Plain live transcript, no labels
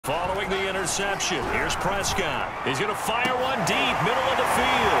Following the interception, here's Prescott. He's going to fire one deep, middle of the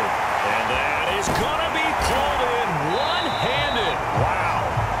field. And that is going to be pulled in one-handed. Wow.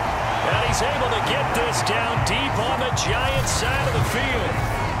 And he's able to get this down deep on the Giants side of the field.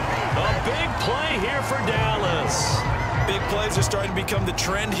 A big play here for Dallas. Big plays are starting to become the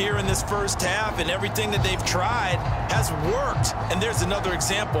trend here in this first half, and everything that they've tried has worked. And there's another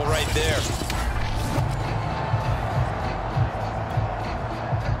example right there.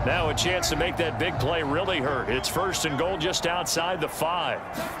 Now a chance to make that big play really hurt. It's 1st and goal just outside the 5.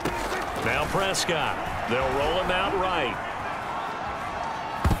 Now Prescott. They'll roll him out right.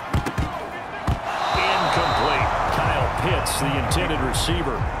 Incomplete. Kyle Pitts, the intended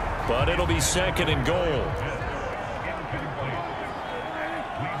receiver. But it'll be 2nd and goal.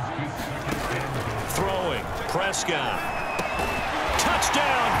 Throwing. Prescott.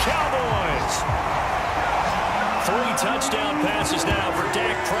 Touchdown, Cowboys! 3 touchdown passes now for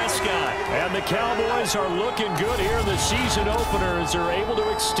Dak Prescott. And the Cowboys are looking good here in the season opener as they're able to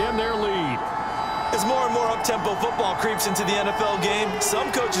extend their lead. As more and more up-tempo football creeps into the NFL game,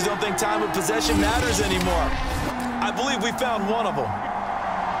 some coaches don't think time of possession matters anymore. I believe we found one of them.